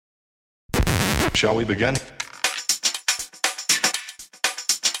Shall we begin?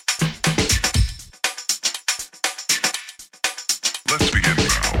 Let's begin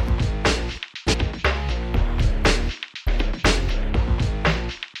now.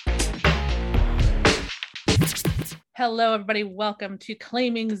 Hello, everybody. Welcome to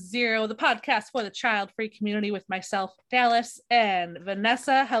Claiming Zero, the podcast for the child-free community with myself, Dallas, and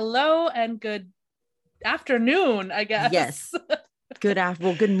Vanessa. Hello and good afternoon, I guess. Yes. Good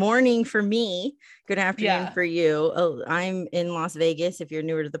morning for me. Good afternoon for you. Oh, I'm in Las Vegas. If you're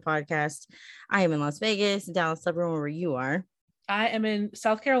newer to the podcast, I am in Las Vegas, Dallas, everyone where you are. I am in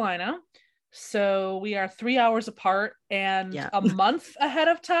South Carolina. So we are 3 hours apart and a month ahead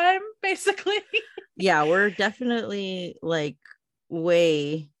of time, basically. Yeah, we're definitely like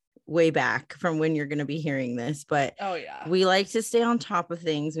way back from when you're going to be hearing this, but we like to stay on top of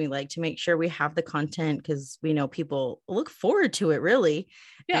things. We like to make sure we have the content because we know people look forward to it, really.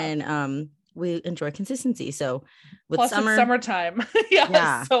 And we enjoy consistency. So with plus it's summertime.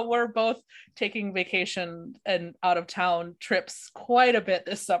 So we're both taking vacation and out of town trips quite a bit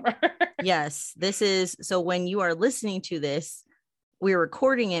this summer. Yes, this is so when you are listening to this, we're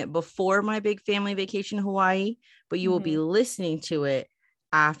recording it before my big family vacation in Hawaii, but you will be listening to it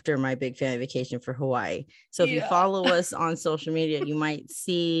after my big family vacation for Hawaii. So if you follow us on social media, you might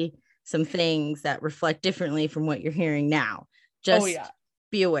see some things that reflect differently from what you're hearing now. Just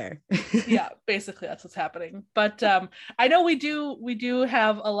be aware. Basically that's what's happening. But I know we do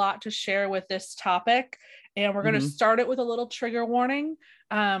have a lot to share with this topic, and we're going to start it with a little trigger warning.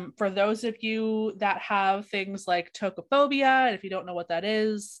 For those of you that have things like tocophobia, and if you don't know what that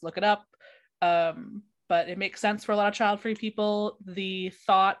is, look it up. But it makes sense for a lot of child-free people. The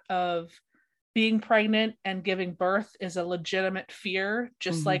thought of being pregnant and giving birth is a legitimate fear,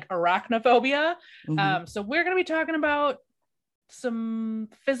 just like arachnophobia. So we're going to be talking about some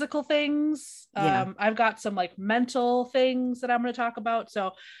physical things. I've got some like mental things that I'm going to talk about.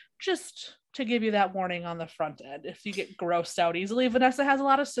 So just to give you that warning on the front end, if you get grossed out easily. Vanessa has a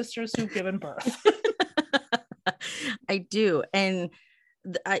lot of sisters who've given birth. I do. And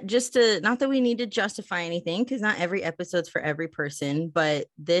just to, not that we need to justify anything, because not every episode's for every person, but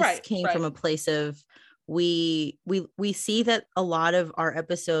this came from a place of we see that a lot of our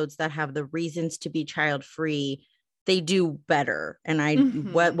episodes that have the reasons to be child free, they do better.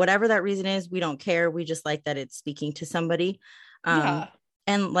 And whatever that reason is, we don't care. We just like that it's speaking to somebody.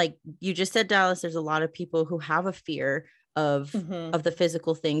 And like you just said, Dallas, there's a lot of people who have a fear of the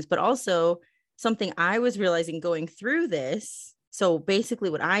physical things, but also something I was realizing going through this. So basically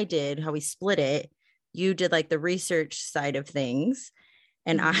what I did, how we split it, you did like the research side of things.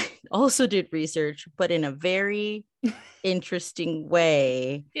 And I also did research, but in a very interesting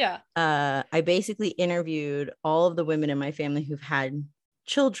way. I basically interviewed all of the women in my family who've had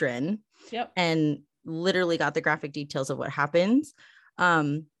children and literally got the graphic details of what happens.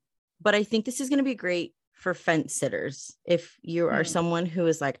 But I think this is going to be great for fence sitters. If you are someone who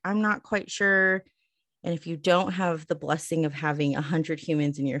is like, I'm not quite sure. And if you don't have the blessing of having 100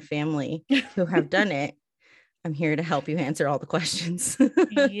 humans in your family who have done it, I'm here to help you answer all the questions.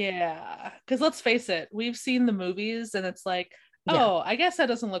 Because let's face it, we've seen the movies and it's like, I guess that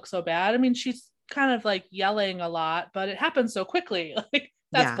doesn't look so bad. I mean, she's kind of like yelling a lot, but it happens so quickly. Like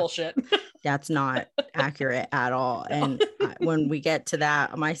that's bullshit. That's not accurate at all. And when we get to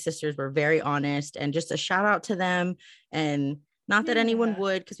that, my sisters were very honest, and just a shout out to them. And not that anyone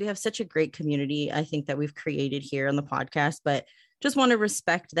would, because we have such a great community, I think, that we've created here on the podcast, but just want to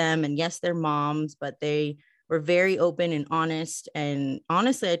respect them. And yes, they're moms, but they were very open and honest. And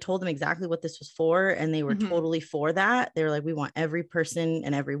honestly, I told them exactly what this was for, and they were totally for that. They were like, we want every person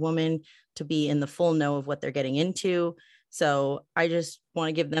and every woman to be in the full know of what they're getting into. So I just want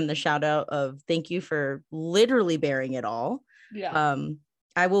to give them the shout out of thank you for literally bearing it all.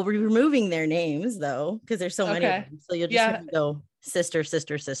 I will be removing their names though, because there's so many of them. So you'll just have to go sister.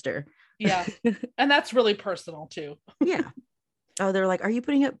 And that's really personal too. Oh, they're like, are you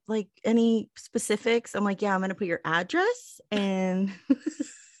putting up like any specifics? I'm like, yeah, I'm going to put your address and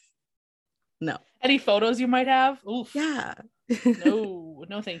no. Any photos you might have? Oof. Yeah.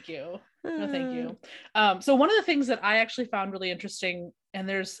 No, thank you. No, thank you. So one of the things that I actually found really interesting, and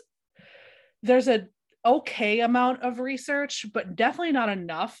there's a okay amount of research, but definitely not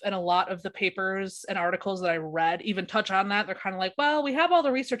enough. And a lot of the papers and articles that I read even touch on that. They're kind of like, well, we have all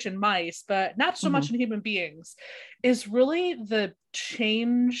the research in mice, but not so much in human beings, is really the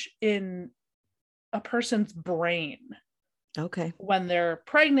change in a person's brain. Okay. When they're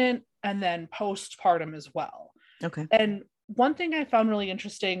pregnant and then postpartum as well. Okay. And one thing I found really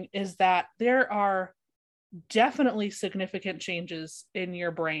interesting is that there are definitely significant changes in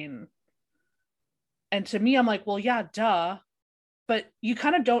your brain And to me, I'm like, well, yeah, duh. But you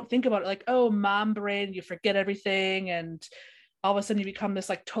kind of don't think about it like, oh, mom brain, you forget everything. And all of a sudden you become this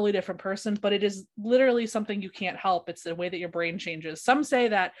like totally different person. But it is literally something you can't help. It's the way that your brain changes. Some say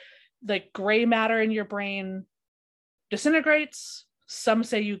that like gray matter in your brain disintegrates. Some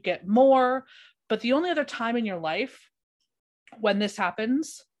say you get more. But the only other time in your life when this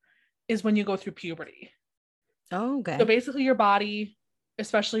happens is when you go through puberty. Oh, okay. So basically your body,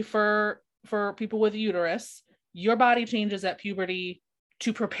 especially for people with a uterus, your body changes at puberty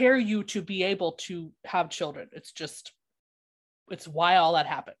to prepare you to be able to have children. It's why all that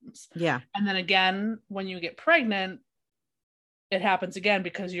happens. Yeah. And then again, when you get pregnant, it happens again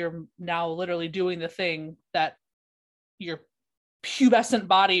because you're now literally doing the thing that your pubescent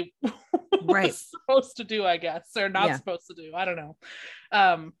body was supposed to do, I guess, or not supposed to do. I don't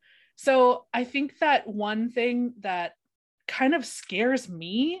know. So I think that one thing that kind of scares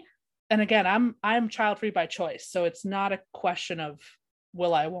me, and again, I'm child-free by choice, so it's not a question of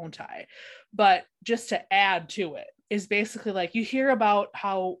will I, won't I, but just to add to it is basically like you hear about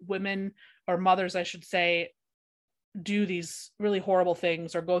how women, or mothers, I should say, do these really horrible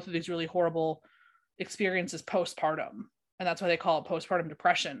things or go through these really horrible experiences postpartum. And that's why they call it postpartum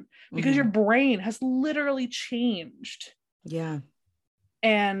depression, because your brain has literally changed. Yeah.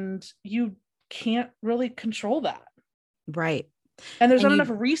 And you can't really control that. Right. And there's not enough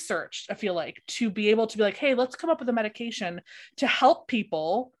research, I feel like, to be able to be like, hey, let's come up with a medication to help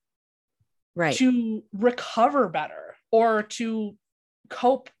people to recover better or to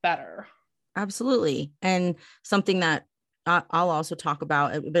cope better. Absolutely. And something that I'll also talk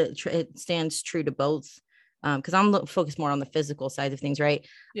about, but it stands true to both, because I'm focused more on the physical side of things, right?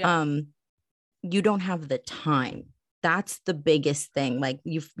 Yeah. You don't have the time. That's the biggest thing. Like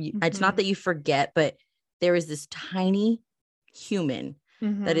it's not that you forget, but there is this tiny human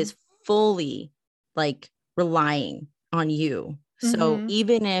that is fully like relying on you. So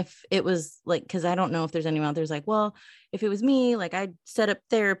even if it was like, because I don't know if there's anyone out there's like, well, if it was me, like I'd set up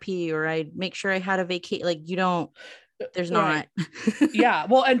therapy or I'd make sure I had a vacation. Like you don't, there's not. Yeah.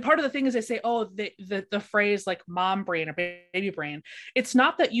 Well, and part of the thing is they say, oh, the phrase like mom brain or baby brain. It's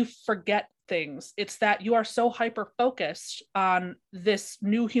not that you forget things. It's that you are so hyper focused on this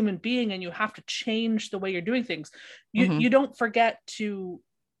new human being and you have to change the way you're doing things. You don't forget to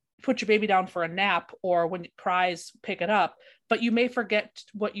put your baby down for a nap or when it cries, pick it up, but you may forget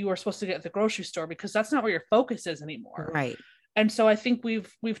what you were supposed to get at the grocery store because that's not where your focus is anymore. Right. And so I think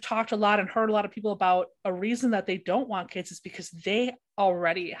we've talked a lot and heard a lot of people about a reason that they don't want kids is because they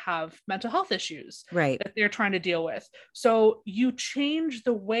already have mental health issues that they're trying to deal with. So you change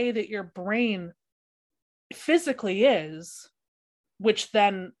the way that your brain physically is, which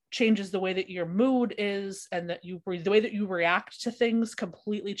then changes the way that your mood is and that the way that you react to things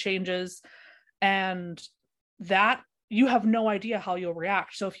completely changes. And that you have no idea how you'll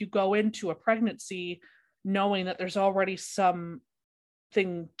react. So if you go into a pregnancy knowing that there's already something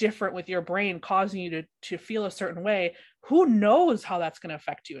different with your brain causing you to feel a certain way, who knows how that's going to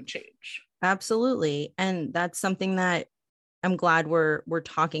affect you and change. Absolutely. And that's something that I'm glad we're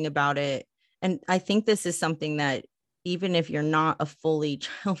talking about it. And I think this is something that even if you're not a fully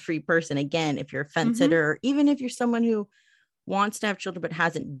child-free person, again, if you're a fence sitter, or even if you're someone who wants to have children but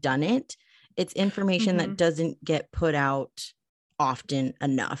hasn't done it, it's information that doesn't get put out often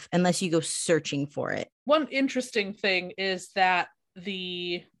enough unless you go searching for it. One interesting thing is that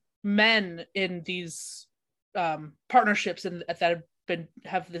the men in these partnerships and that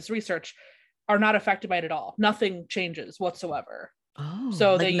have this research are not affected by it at all. Nothing changes whatsoever. Oh,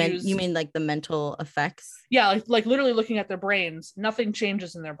 so like they you mean like the mental effects? Yeah, like literally looking at their brains, nothing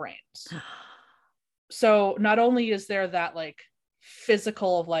changes in their brains. So not only is there that like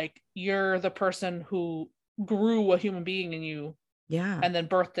physical of like you're the person who grew a human being in you, and then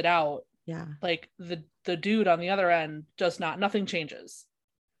birthed it out. Yeah, like the dude on the other end does nothing changes.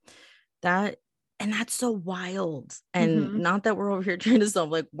 And that's so wild. And not that we're over here trying to solve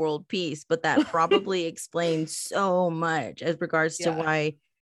like world peace, but that probably explains so much as regards to why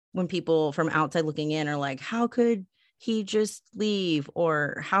when people from outside looking in are like, how could he just leave?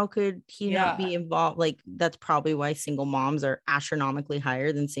 Or how could he not be involved? Like, that's probably why single moms are astronomically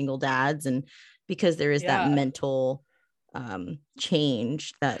higher than single dads. And because there is that mental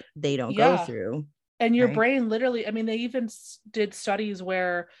change that they don't go through. And your brain literally, I mean, they even did studies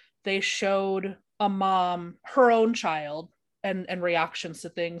where they showed a mom her own child and reactions to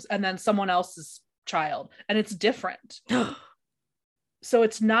things, and then someone else's child, and it's different. So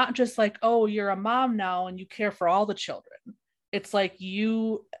it's not just like, oh, you're a mom now and you care for all the children. It's like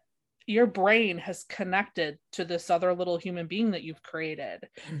you your brain has connected to this other little human being that you've created.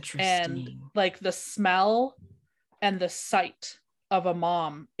 Interesting. And like the smell and the sight of a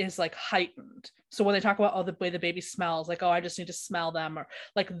mom is like heightened. So when they talk about, oh, the way the baby smells, like, oh, I just need to smell them, or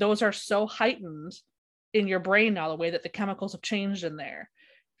like those are so heightened in your brain now, the way that the chemicals have changed in there,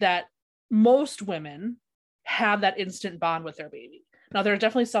 that most women have that instant bond with their baby. Now, there are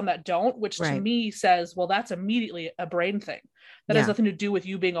definitely some that don't, which to me says, well, that's immediately a brain thing. That has nothing to do with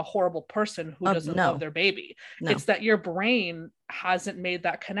you being a horrible person who doesn't love their baby. No. It's that your brain hasn't made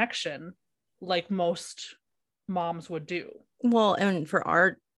that connection like most moms would do. Well, and for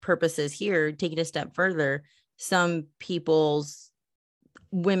our purposes here, take it a step further, some people's,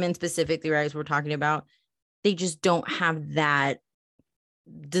 women specifically, right, as we're talking about, they just don't have that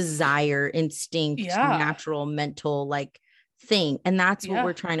desire, instinct, natural, mental like thing. And that's what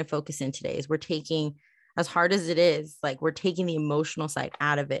we're trying to focus in today, is we're taking, as hard as it is, like we're taking the emotional side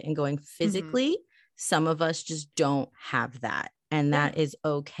out of it and going physically. Some of us just don't have that, and that is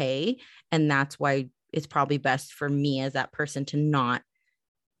okay. And that's why it's probably best for me as that person to not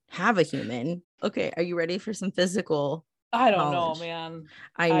have a human. Okay, are you ready for some physical? I don't know, man.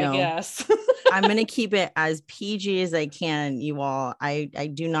 I know. I guess. I'm going to keep it as PG as I can, you all.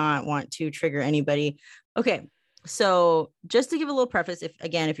 I do not want to trigger anybody. Okay. So just to give a little preface,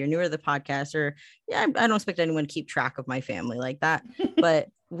 if you're newer to the podcast, or I don't expect anyone to keep track of my family like that. But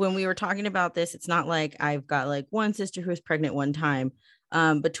when we were talking about this, it's not like I've got like one sister who was pregnant one time.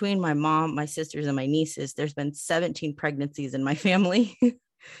 Between my mom, my sisters, and my nieces, there's been 17 pregnancies in my family in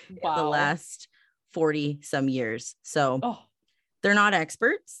the last 40 some years. So they're not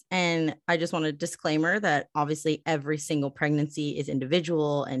experts. And I just want a disclaimer that obviously every single pregnancy is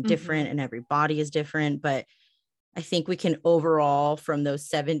individual and different, and every body is different. But I think we can overall, from those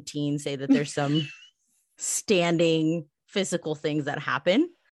 17, say that there's some standing physical things that happen.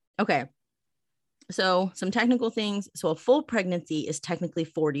 Okay. So some technical things. So a full pregnancy is technically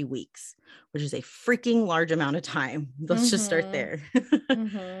 40 weeks, which is a freaking large amount of time. Let's just start there.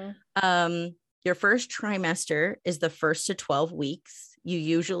 Your first trimester is the first to 12 weeks. You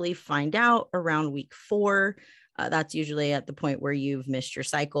usually find out around week 4. That's usually at the point where you've missed your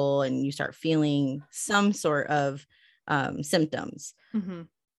cycle and you start feeling some sort of symptoms.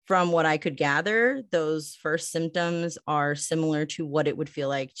 From what I could gather, those first symptoms are similar to what it would feel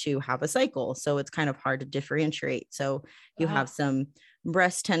like to have a cycle. So it's kind of hard to differentiate. So you have some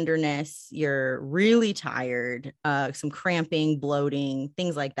breast tenderness, you're really tired, some cramping, bloating,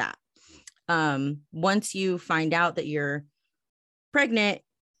 things like that. Once you find out that you're pregnant,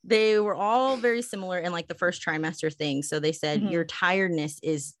 they were all very similar in like the first trimester thing. So they said your tiredness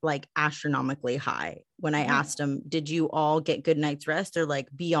is like astronomically high. When I asked them, did you all get good night's rest, or like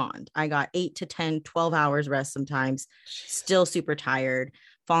beyond? I got 8 to 10, 12 hours rest sometimes, still super tired,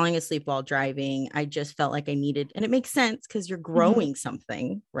 falling asleep while driving. I just felt like I needed, and it makes sense because you're growing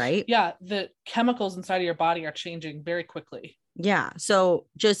something, right? Yeah. The chemicals inside of your body are changing very quickly. Yeah. So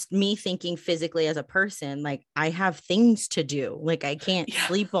just me thinking physically as a person, like I have things to do. Like I can't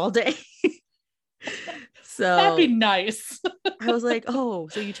sleep all day. So that'd be nice. I was like, oh,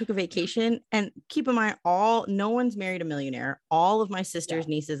 so you took a vacation? And keep in mind, no one's married a millionaire. All of my sisters,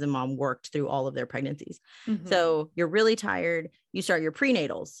 nieces, and mom worked through all of their pregnancies. So you're really tired. You start your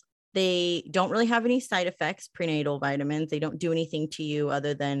prenatals. They don't really have any side effects, prenatal vitamins. They don't do anything to you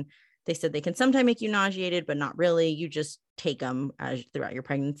other than they said they can sometimes make you nauseated, but not really. You just take them throughout your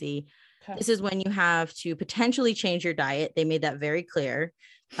pregnancy. Okay. This is when you have to potentially change your diet. They made that very clear,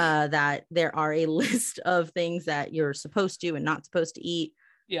 that there are a list of things that you're supposed to and not supposed to eat.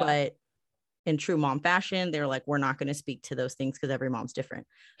 Yeah. But in true mom fashion, they're like, we're not going to speak to those things because every mom's different.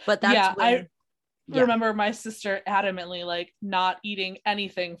 But that's I remember my sister adamantly like not eating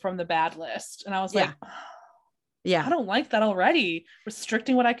anything from the bad list. And I was like, I don't like that already.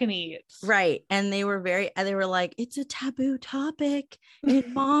 Restricting what I can eat. Right. And they were like, it's a taboo topic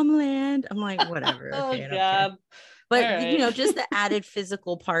in momland. I'm like, whatever. Okay, God. But just the added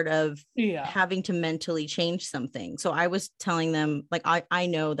physical part of having to mentally change something. So I was telling them, like, I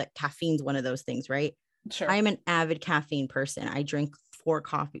know that caffeine's one of those things, right? Sure. I am an avid caffeine person. I drink 4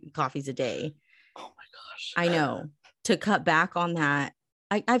 coffees a day. Oh my gosh. I know. To cut back on that,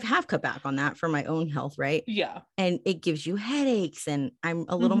 I've cut back on that for my own health, right? Yeah. And it gives you headaches, and I'm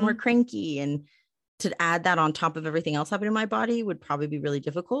a little more cranky, and to add that on top of everything else happening in my body would probably be really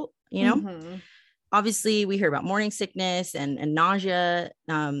difficult, Obviously we hear about morning sickness and nausea.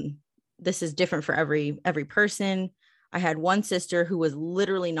 This is different for every person. I had one sister who was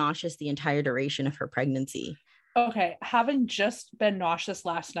literally nauseous the entire duration of her pregnancy. Okay. Having just been nauseous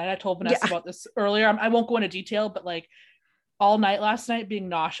last night, I told Vanessa about this earlier. I won't go into detail, but like, all night last night being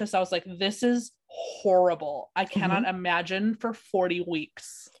nauseous. I was like, this is horrible. I cannot imagine for 40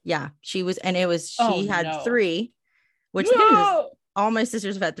 weeks. Yeah, she was, and it was, she had 3, which all my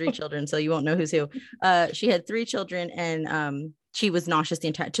sisters have had 3 children, so you won't know who's who. She had 3 children, and she was nauseous the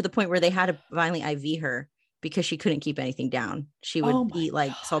entire, to the point where they had to violently IV her because she couldn't keep anything down. She would eat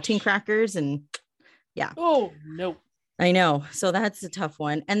like saltine crackers, and yeah. Oh no. I know. So that's a tough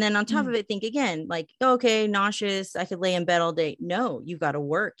one. And then on top of it, think again, like, okay, nauseous, I could lay in bed all day. No, you've got to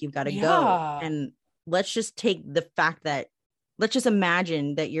work. You've got to go. And let's just take the fact that, let's just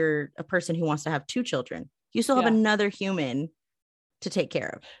imagine that you're a person who wants to have 2 children. You still have another human to take care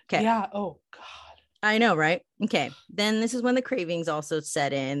of. Okay. Yeah. Oh God. I know, right? Okay. Then this is when the cravings also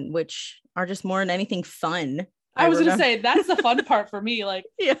set in, which are just more than anything fun. I was going to say, that's the fun part for me, like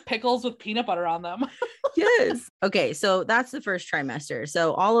pickles with peanut butter on them. Yes. Okay. So that's the first trimester.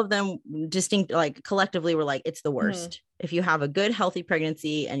 So all of them distinct, like collectively were like, it's the worst. If you have a good, healthy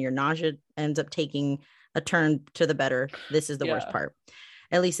pregnancy and your nausea ends up taking a turn to the better, this is the worst part,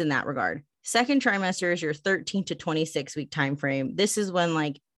 at least in that regard. Second trimester is your 13 to 26 week time frame. This is when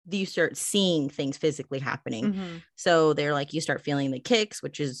like you start seeing things physically happening. So they're like, you start feeling the kicks,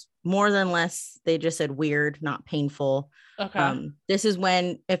 which is more than less. They just said weird, not painful. Okay. This is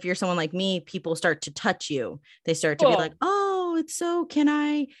when, if you're someone like me, people start to touch you. They start to be like, oh, it's so, can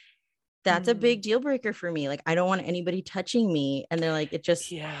I? That's a big deal breaker for me. Like, I don't want anybody touching me. And they're like, it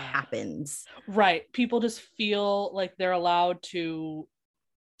just happens. Right. People just feel like they're allowed to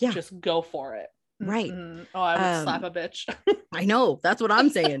just go for it. Right. Oh, I would slap a bitch. I know. That's what I'm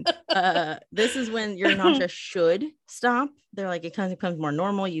saying. This is when your nausea should stop. They're like, it kind of becomes more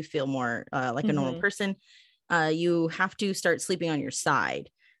normal. You feel more like a normal person. You have to start sleeping on your side.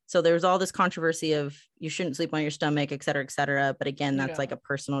 So there's all this controversy of you shouldn't sleep on your stomach, et cetera, et cetera. But again, that's like a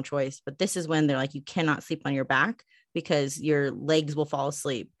personal choice. But this is when they're like, you cannot sleep on your back because your legs will fall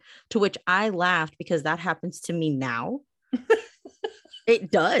asleep. To which I laughed because that happens to me now.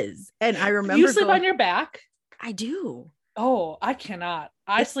 It does. And I remember you sleep on your back. I do. Oh, I cannot.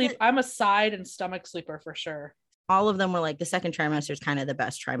 I'm a side and stomach sleeper for sure. All of them were like, the second trimester is kind of the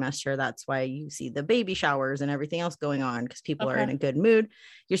best trimester. That's why you see the baby showers and everything else going on, because people are in a good mood.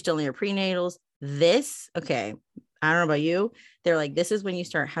 You're still in your prenatals. I don't know about you. They're like, this is when you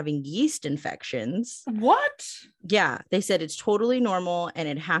start having yeast infections. What? Yeah. They said it's totally normal and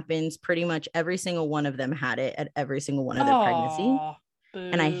it happens. Pretty much every single one of them had it at every single one of their pregnancy. Boo.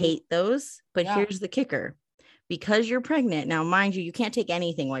 And I hate those. But here's the kicker. Because you're pregnant, now mind you, you can't take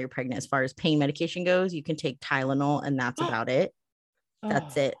anything while you're pregnant as far as pain medication goes. You can take Tylenol and that's about it.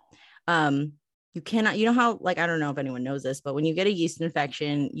 That's it. You cannot, you know how, like, I don't know if anyone knows this, but when you get a yeast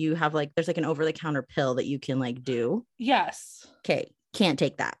infection, you have like, there's like an over-the-counter pill that you can like do. Yes. Okay. Can't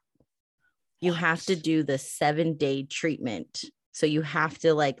take that. You have to do the 7-day treatment. So you have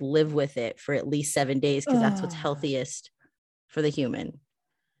to like live with it for at least 7 days because that's what's healthiest for the human.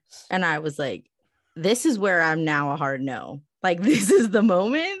 And I was like, this is where I'm now a hard no. Like, this is the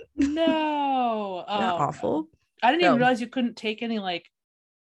moment. No. Awful. I didn't even realize you couldn't take any like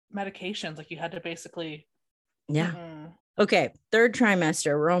medications. Like you had to basically. Yeah. Okay. Third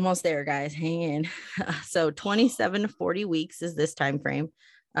trimester. We're almost there, guys. Hang in. So 27 to 40 weeks is this time frame.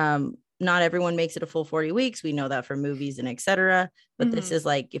 Not everyone makes it a full 40 weeks. We know that from movies and etc. But this is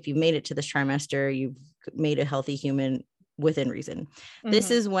like, if you made it to this trimester, you've made a healthy human within reason. This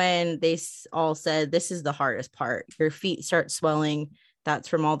is when they all said, this is the hardest part. Your feet start swelling. That's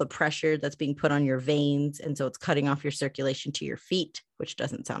from all the pressure that's being put on your veins. And so it's cutting off your circulation to your feet, which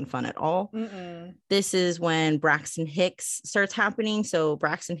doesn't sound fun at all. This is when Braxton Hicks starts happening. So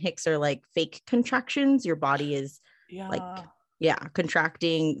Braxton Hicks are like fake contractions. Your body is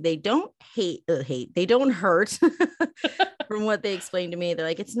contracting. They don't they don't hurt. From what they explained to me, they're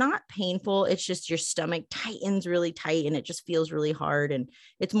like, it's not painful. It's just your stomach tightens really tight and it just feels really hard. And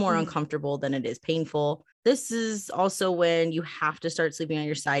it's more uncomfortable than it is painful. This is also when you have to start sleeping on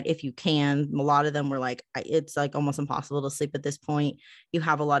your side if you can. A lot of them were like, it's like almost impossible to sleep at this point. You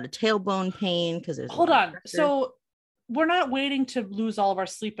have a lot of tailbone pain because there's hold on. So we're not waiting to lose all of our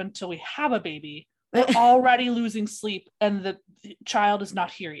sleep until we have a baby. We're already losing sleep and the child is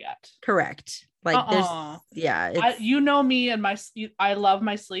not here yet. Correct. Like you know me and I love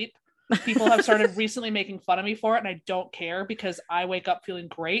my sleep. People have started recently making fun of me for it and I don't care because I wake up feeling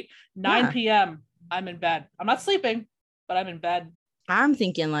great. 9 p.m. I'm in bed. I'm not sleeping, but I'm in bed. I'm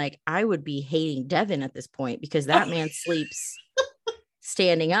thinking like I would be hating Devin at this point because that man sleeps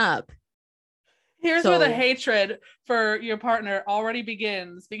standing up. Here's where the hatred for your partner already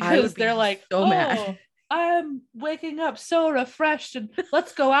begins because they're like, mad. I'm waking up so refreshed and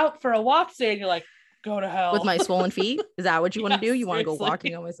let's go out for a walk today. And you're like, go to hell with my swollen feet. Is that what you want to do? You want to go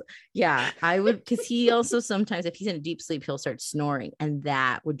walking on my, yeah, I would. Because he also sometimes, if he's in a deep sleep, he'll start snoring, and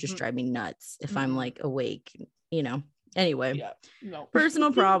that would just drive me nuts if I'm like awake, anyway. Yeah, no.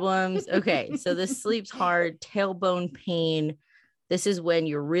 Personal problems. Okay, so this sleep's hard, tailbone pain. This is when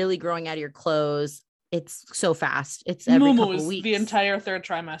you're really growing out of your clothes. It's so fast. It's every couple of weeks. The entire third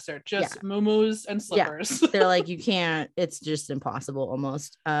trimester, just moo-moos and slippers. Yeah. They're like, you can't, it's just impossible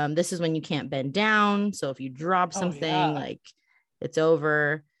almost. This is when you can't bend down. So if you drop something, like it's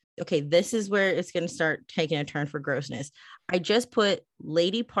over. Okay, this is where it's going to start taking a turn for grossness. I just put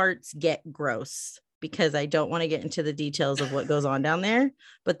lady parts get gross because I don't want to get into the details of what goes on down there,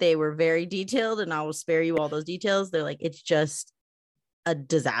 but they were very detailed and I will spare you all those details. They're like, it's just a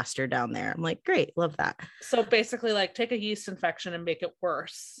disaster down there. I'm like, great, love that. So basically, like, take a yeast infection and make it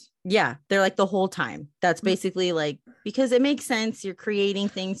worse. Yeah, they're like the whole time. That's basically like, because it makes sense. You're creating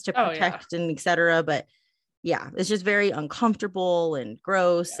things to protect and etc. But yeah, it's just very uncomfortable and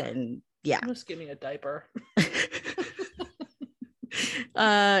gross and Just give me a diaper.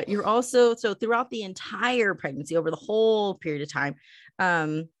 You're also, so throughout the entire pregnancy, over the whole period of time,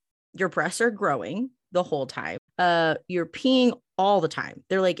 your breasts are growing the whole time. You're peeing all the time.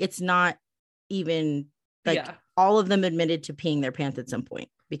 They're like, it's not even like all of them admitted to peeing their pants at some point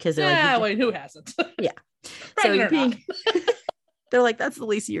because they're like, wait, who hasn't? Yeah. So you're peeing. They're like, that's the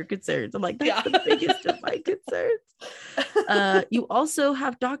least of your concerns. I'm like, that's the biggest of my concerns. You also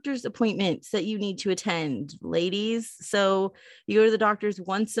have doctor's appointments that you need to attend, ladies. So you go to the doctors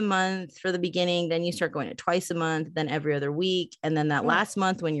once a month for the beginning, then you start going to twice a month, then every other week. And then that last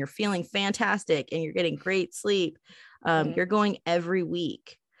month when you're feeling fantastic and you're getting great sleep, you're going every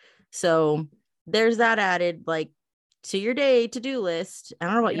week. So there's that added like to your day to-do list. I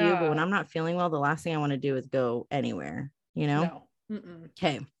don't know about you, but when I'm not feeling well, the last thing I want to do is go anywhere, No.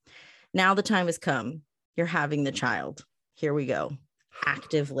 Okay, now the time has come. You're having the child. Here we go.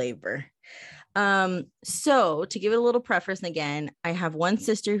 Active labor. So to give it a little preface, and again, I have one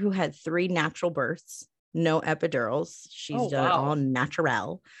sister who had 3 natural births, no epidurals. She's done it all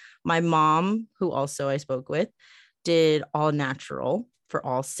natural. My mom, who also I spoke with, did all natural for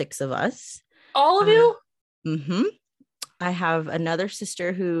all 6 of us. All of you? Mm-hmm. I have another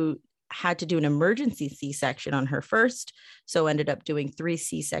sister who had to do an emergency C-section on her first, so ended up doing 3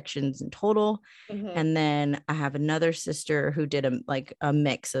 C-sections in total. And then I have another sister who did a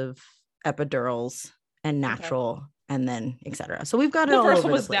mix of epidurals and natural, and then etc. So we've got it all over the place. The first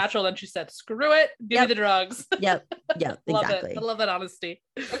one was natural, then she said, "Screw it, give me the drugs." Yep, exactly. Love it. I love that honesty.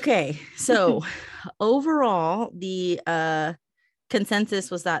 Okay, so overall, the consensus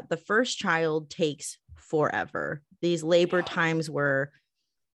was that the first child takes forever. These labor times were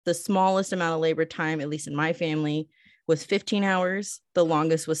the smallest amount of labor time, at least in my family, was 15 hours. The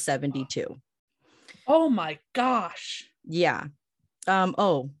longest was 72. Oh my gosh. Yeah. We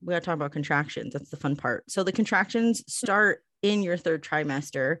gotta talk about contractions. That's the fun part. So the contractions start in your 3rd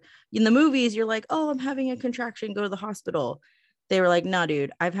trimester. In the movies, you're like, oh, I'm having a contraction, go to the hospital. They were like, no,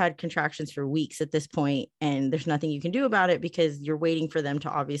 dude, I've had contractions for weeks at this point, and there's nothing you can do about it because you're waiting for them to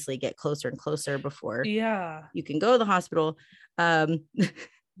obviously get closer and closer before you can go to the hospital.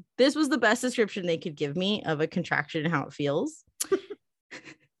 This was the best description they could give me of a contraction and how it feels.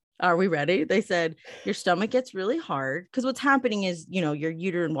 Are we ready? They said your stomach gets really hard because what's happening is, your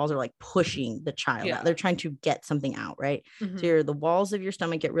uterine walls are like pushing the child out. They're trying to get something out, right? So the walls of your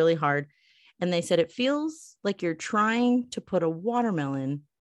stomach get really hard. And they said it feels like you're trying to put a watermelon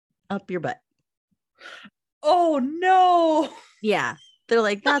up your butt. Oh, no. Yeah. They're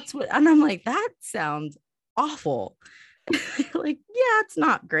like, that's what, and I'm like, that sounds awful. Like, yeah, it's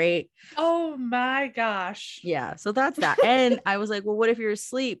not great. Oh my gosh. Yeah, so that's that. And I was like, well, what if you're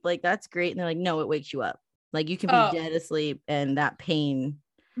asleep? Like, that's great. And they're like, no, it wakes you up. Like, you can be dead asleep, and that pain,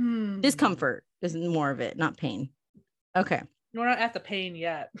 discomfort is more of it, not pain. Okay, we're not at the pain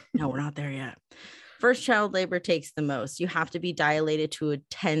yet. No, we're not there yet. First child labor takes the most. You have to be dilated to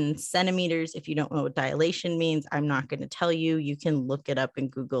 10 centimeters. If you don't know what dilation means, I'm not going to tell you. You can look it up and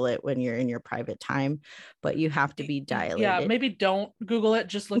Google it when you're in your private time, but you have to be dilated. Yeah, maybe don't Google it.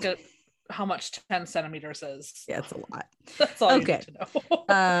 Just look at how much 10 centimeters is. Yeah, it's a lot. That's all you need to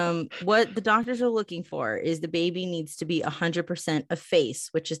know. What the doctors are looking for is the baby needs to be 100% a face,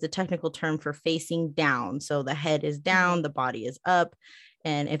 which is the technical term for facing down. So the head is down, the body is up.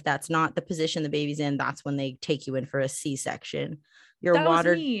 And if that's not the position the baby's in, that's when they take you in for a C-section. That was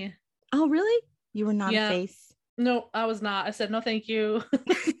me. Oh, really? You were not a face? No, I was not. I said, no, thank you.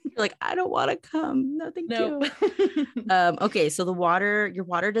 like, I don't want to come. No, thank no. you. Okay. So your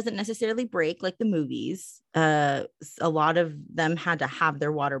water doesn't necessarily break like the movies. A lot of them had to have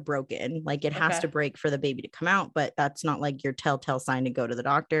their water broken. Like it has to break for the baby to come out, but that's not like your telltale sign to go to the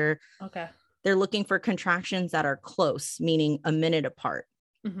doctor. Okay. They're looking for contractions that are close, meaning a minute apart.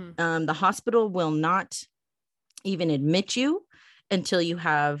 Mm-hmm. The hospital will not even admit you until you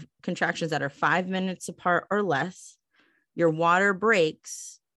have contractions that are 5 minutes apart or less, your water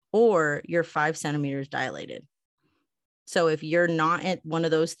breaks, or you're 5 centimeters dilated. So if you're not at one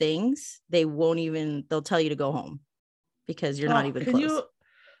of those things, they'll tell you to go home because you're not even close.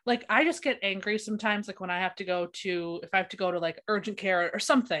 Like, I just get angry sometimes, like when I have to go to like urgent care or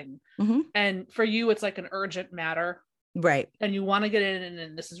something. Mm-hmm. And for you, it's like an urgent matter. Right. And you want to get in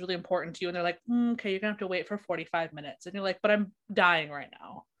and this is really important to you. And they're like, okay, you're going to have to wait for 45 minutes. And you're like, but I'm dying right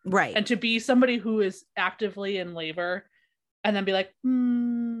now. Right. And to be somebody who is actively in labor and then be like,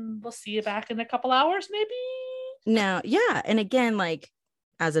 we'll see you back in a couple hours, maybe. Now, yeah. And again, like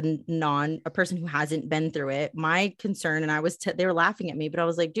as a person who hasn't been through it, my concern, and they were laughing at me, but I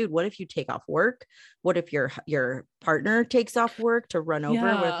was like, dude, what if you take off work? What if your partner takes off work to run over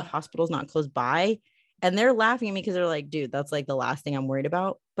where the hospital's not close by? And they're laughing at me because they're like, dude, that's like the last thing I'm worried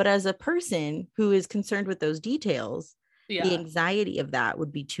about. But as a person who is concerned with those details, the anxiety of that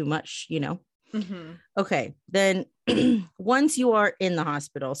would be too much, Mm-hmm. Okay. Then once you are in the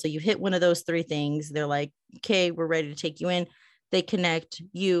hospital, so you hit one of those 3 things, they're like, okay, we're ready to take you in. They connect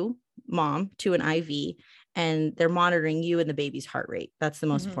you, mom, to an IV, and they're monitoring you and the baby's heart rate. That's the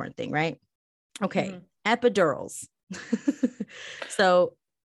most important thing, right? Okay. Epidurals. So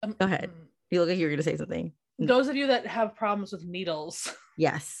go ahead. You look like you were going to say something. Those of you that have problems with needles.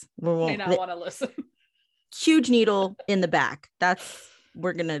 Yes. May not want to listen. Huge needle in the back. Okay.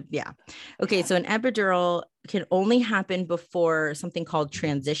 So an epidural can only happen before something called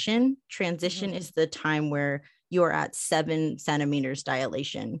transition. Transition is the time where you're at 7 centimeters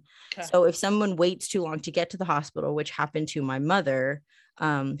dilation. Okay. So if someone waits too long to get to the hospital, which happened to my mother,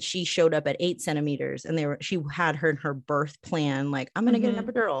 she showed up at 8 centimeters and she had her birth plan. Like, I'm going to get an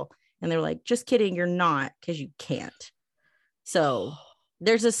epidural. And they're like, just kidding. You're not, because you can't. So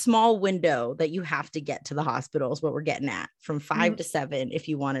there's a small window that you have to get to the hospital is what we're getting at, from 5 to 7 if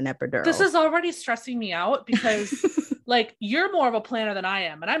you want an epidural. This is already stressing me out because like you're more of a planner than I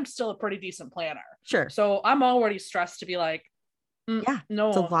am, and I'm still a pretty decent planner. Sure. So I'm already stressed to be like, no,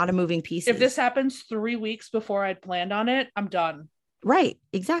 it's a lot of moving pieces. If this happens 3 weeks before I'd planned on it, I'm done. Right.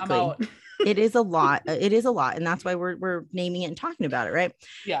 Exactly. I'm out. It is a lot. It is a lot. And that's why we're naming it and talking about it. Right.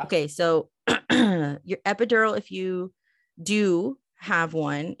 Yeah. Okay. So your epidural, if you do have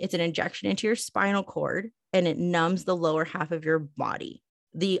one, it's an injection into your spinal cord and it numbs the lower half of your body.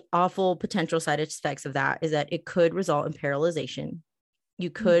 The awful potential side effects of that is that it could result in paralyzation. You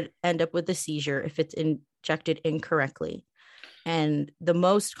could end up with a seizure if it's injected incorrectly. And the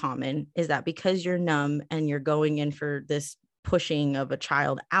most common is that because you're numb and you're going in for this pushing of a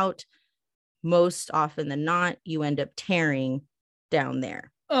child out, most often than not, you end up tearing down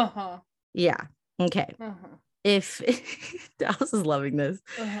there. Yeah. Okay. If Dallas is loving this.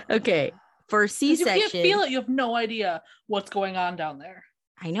 Okay. For C-section. You can't feel it. You have no idea what's going on down there.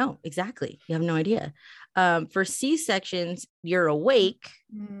 I know. Exactly. You have no idea. For C-sections, you're awake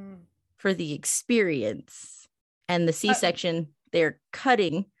for the experience. And the C-section, they're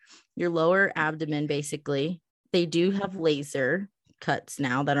cutting your lower abdomen, basically. They do have laser cuts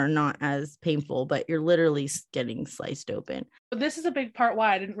now that are not as painful, but you're literally getting sliced open. But this is a big part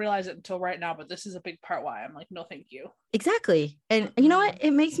why I didn't realize it until right now, but this is a big part why I'm like, no, thank you. Exactly. And you know what?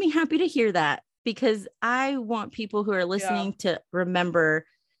 It makes me happy to hear that, because I want people who are listening to remember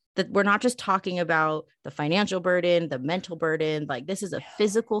that we're not just talking about the financial burden, the mental burden. Like, this is a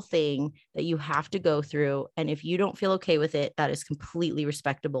physical thing that you have to go through. And if you don't feel okay with it, that is completely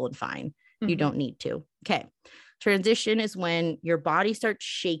respectable and fine. You don't need to. Okay. Transition is when your body starts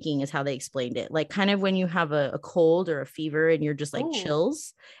shaking, is how they explained it. Like kind of when you have a cold or a fever and you're just like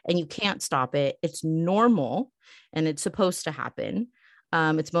chills and you can't stop it. It's normal and it's supposed to happen.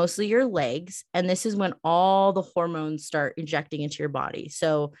 It's mostly your legs. And this is when all the hormones start injecting into your body.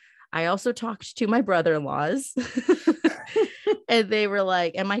 So I also talked to my brother-in-laws and they were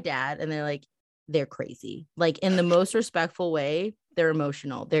like, and my dad, and they're like, they're crazy. Like in the most respectful way, they're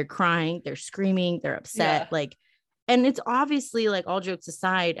emotional. They're crying, they're screaming, they're upset. Like, and it's obviously, like, all jokes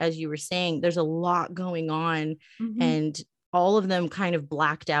aside, as you were saying, there's a lot going on and all of them kind of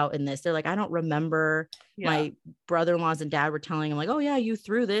blacked out in this. They're like, I don't remember. My brother-in-laws and dad were telling them like, oh yeah, you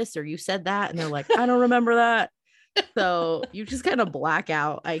threw this or you said that. And they're like, I don't remember that. So you just kind of black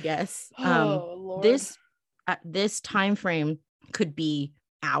out, I guess. Lord. This time frame could be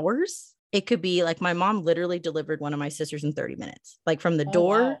hours. It could be like my mom literally delivered one of my sisters in 30 minutes, like from the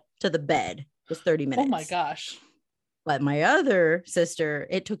door to the bed was 30 minutes. Oh my gosh. But my other sister,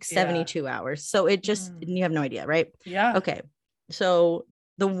 it took 72 hours. So it just, you have no idea, right? Yeah. Okay. So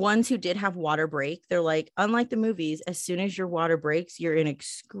the ones who did have water break, they're like, unlike the movies, as soon as your water breaks, you're in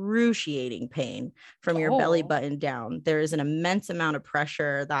excruciating pain from your belly button down. There is an immense amount of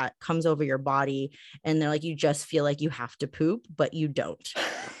pressure that comes over your body. And they're like, you just feel like you have to poop, but you don't.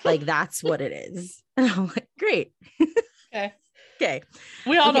 Like, that's what it is. And I'm like, great. Okay.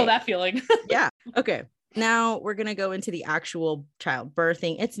 We all know that feeling. Yeah. Okay. Now we're going to go into the actual child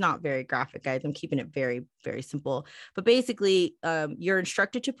birthing. It's not very graphic, guys. I'm keeping it very, very simple. But basically, you're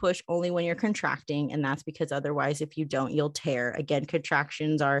instructed to push only when you're contracting. And that's because otherwise, if you don't, you'll tear. Again,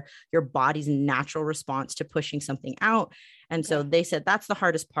 contractions are your body's natural response to pushing something out. And so they said that's the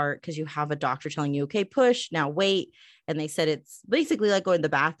hardest part because you have a doctor telling you, okay, push, now wait. And they said it's basically like going to the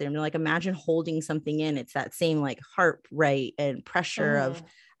bathroom. They're like, imagine holding something in. It's that same like heart rate and pressure of,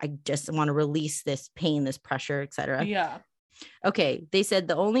 I just want to release this pain, this pressure, etc. Yeah. Okay. They said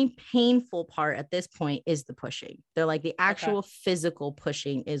the only painful part at this point is the pushing. They're like the actual physical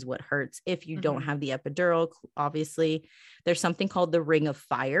pushing is what hurts. If you don't have the epidural, obviously there's something called the ring of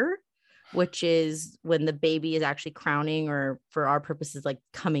fire, which is when the baby is actually crowning, or for our purposes, like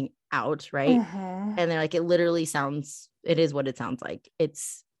coming out. Right. And they're like, it literally sounds, it is what it sounds like.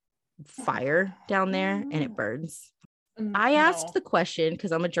 It's fire down there and it burns. I asked the question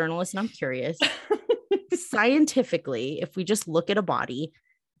because I'm a journalist and I'm curious. Scientifically, if we just look at a body,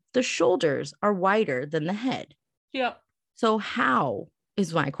 the shoulders are wider than the head. Yep. So how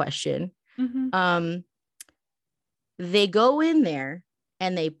is my question? They go in there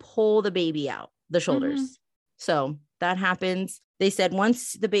and they pull the baby out, the shoulders. So that happens. They said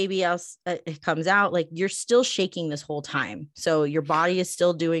once the baby else comes out, like you're still shaking this whole time. So your body is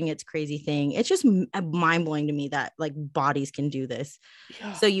still doing its crazy thing. It's just mind blowing to me that like bodies can do this.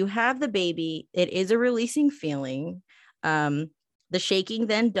 Yeah. So you have the baby. It is a releasing feeling. The shaking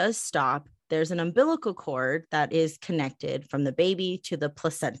then does stop. There's an umbilical cord that is connected from the baby to the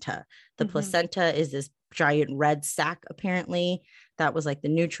placenta. The placenta is this giant red sac, apparently, that was like the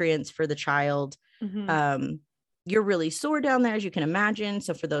nutrients for the child. You're really sore down there, as you can imagine.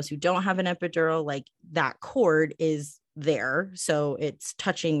 So for those who don't have an epidural, like that cord is there. So it's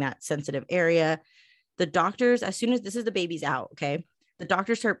touching that sensitive area. The doctors, as soon as this is the baby's out, okay, the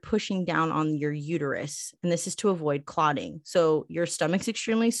doctors start pushing down on your uterus. And this is to avoid clotting. So your stomach's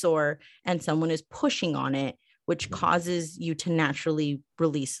extremely sore and someone is pushing on it, which causes you to naturally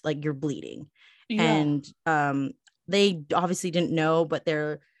release, like you're bleeding. Yeah. And they obviously didn't know, but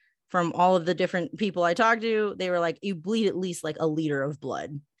from all of the different people I talked to, they were like, you bleed at least like a liter of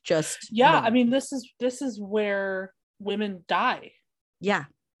blood. Just I mean, this is where women die. Yeah.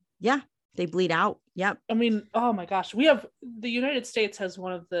 They bleed out. Yep. I mean, oh my gosh, the United States has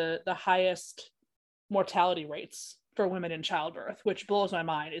one of the highest mortality rates for women in childbirth, which blows my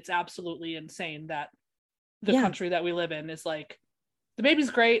mind. It's absolutely insane that the country that we live in is like, the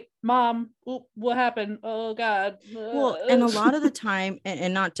baby's great, mom, what happened? Oh God. Well, and a lot of the time,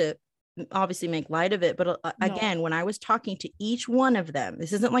 and not to obviously make light of it, but again, when I was talking to each one of them,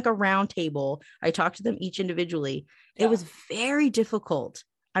 this isn't like a round table. I talked to them each individually. It was very difficult.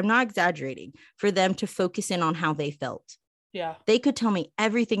 I'm not exaggerating, for them to focus in on how they felt. Yeah. They could tell me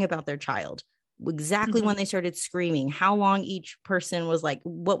everything about their child, exactly when they started screaming, how long each person was like,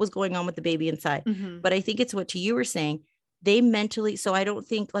 what was going on with the baby inside. But I think it's what you were saying. They mentally, so I don't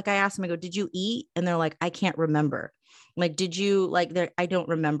think, like I asked them, I go, did you eat? And they're like, I can't remember. I'm like, did you like there? I don't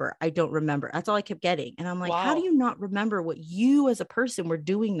remember. That's all I kept getting. And I'm like, how do you not remember what you as a person were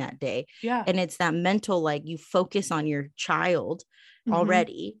doing that day? Yeah. And it's that mental, like you focus on your child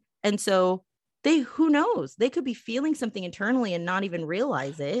already. And so who knows? They could be feeling something internally and not even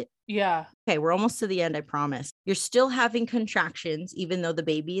realize it. Yeah. Okay, we're almost to the end, I promise. You're still having contractions, even though the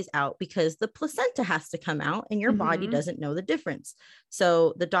baby is out, because the placenta has to come out and your body doesn't know the difference.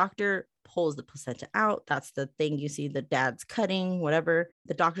 So the doctor pulls the placenta out. That's the thing you see the dad's cutting, whatever.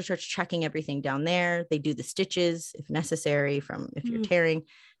 The doctor starts checking everything down there. They do the stitches if necessary if you're tearing.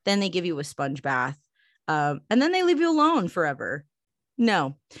 Then they give you a sponge bath. And then they leave you alone forever.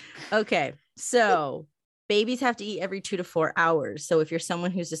 No. Okay. So babies have to eat every 2 to 4 hours. So if you're someone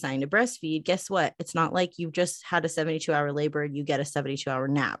who's assigned to breastfeed, guess what? It's not like you've just had a 72-hour labor and you get a 72-hour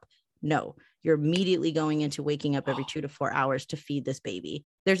nap. No, you're immediately going into waking up every 2 to 4 hours to feed this baby.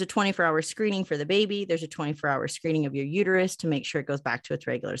 There's a 24-hour screening for the baby. There's a 24-hour screening of your uterus to make sure it goes back to its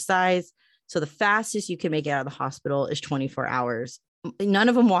regular size. So the fastest you can make it out of the hospital is 24 hours. None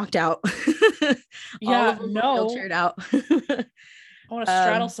of them walked out. All of them filtered out. I want to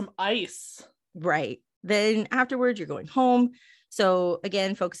straddle some ice. Right. Then afterwards, you're going home. So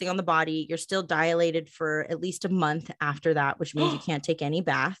again, focusing on the body, you're still dilated for at least a month after that, which means you can't take any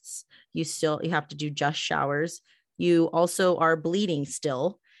baths. You have to do just showers. You also are bleeding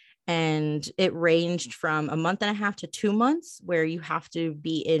still. And it ranged from a month and a half to 2 months where you have to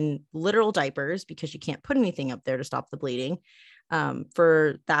be in literal diapers because you can't put anything up there to stop the bleeding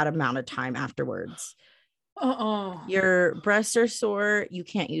for that amount of time afterwards. Your breasts are sore. You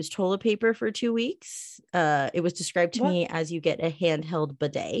can't use toilet paper for 2 weeks. It was described to me as you get a handheld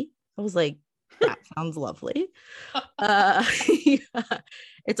bidet. I was like, that sounds lovely. Yeah.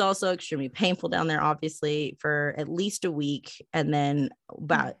 It's also extremely painful down there, obviously, for at least a week. And then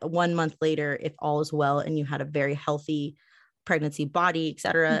about 1 month later, if all is well and you had a very healthy pregnancy body,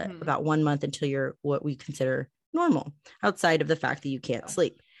 etc., about 1 month until you're what we consider normal, outside of the fact that you can't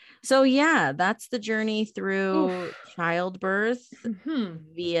sleep. So yeah, that's the journey through childbirth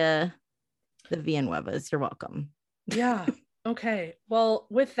via the Villanuevas. You're welcome. Yeah. Okay. Well,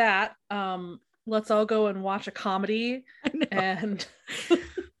 with that, let's all go and watch a comedy and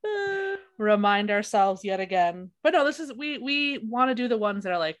remind ourselves yet again. But no, we want to do the ones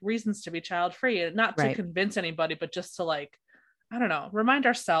that are like reasons to be child free, and not to convince anybody, but just to like, I don't know, remind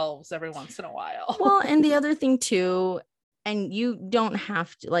ourselves every once in a while. Well, and the other thing too, and you don't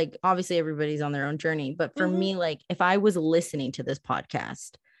have to, like, obviously everybody's on their own journey, but for me, like, if I was listening to this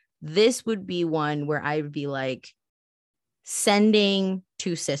podcast, this would be one where I would be like sending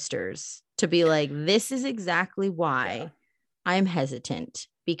 2 sisters to be like, this is exactly why I'm hesitant,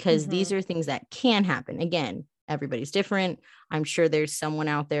 because these are things that can happen. Again, everybody's different. I'm sure there's someone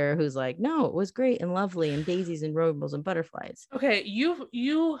out there who's like, no, it was great and lovely and daisies and rainbows and butterflies. Okay,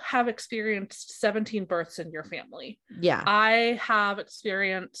 you have experienced 17 births in your family. Yeah. I have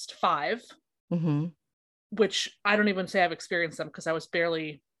experienced 5, which I don't even say I've experienced them because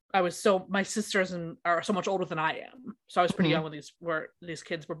my sisters are so much older than I am. So I was pretty young when these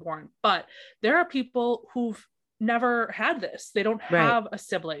kids were born. But there are people who've never had this. They don't have a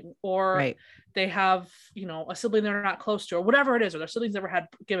sibling, or they have, a sibling they're not close to, or whatever it is, or their siblings never had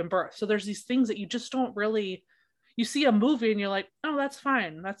given birth. So there's these things that you just don't really, you see a movie and you're like, oh, that's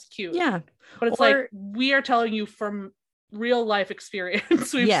fine. That's cute. Yeah. But it's like, we are telling you from real life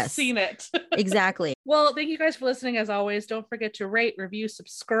experience. We've seen it. Exactly. Well, thank you guys for listening. As always, don't forget to rate, review,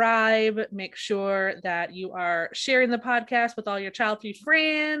 subscribe. Make sure that you are sharing the podcast with all your child-free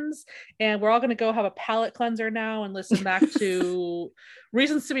friends. And we're all going to go have a palate cleanser now and listen back to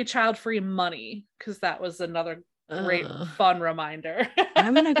Reasons to be Child-Free Money, because that was another great fun reminder.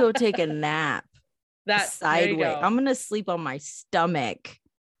 I'm going to go take a nap. Sideways. I'm going to sleep on my stomach.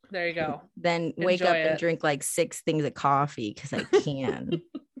 There you go. Then wake up and drink like 6 things of coffee because I can.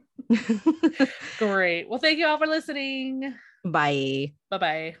 Great. Well, thank you all for listening. Bye.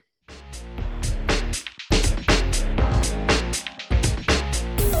 Bye-bye.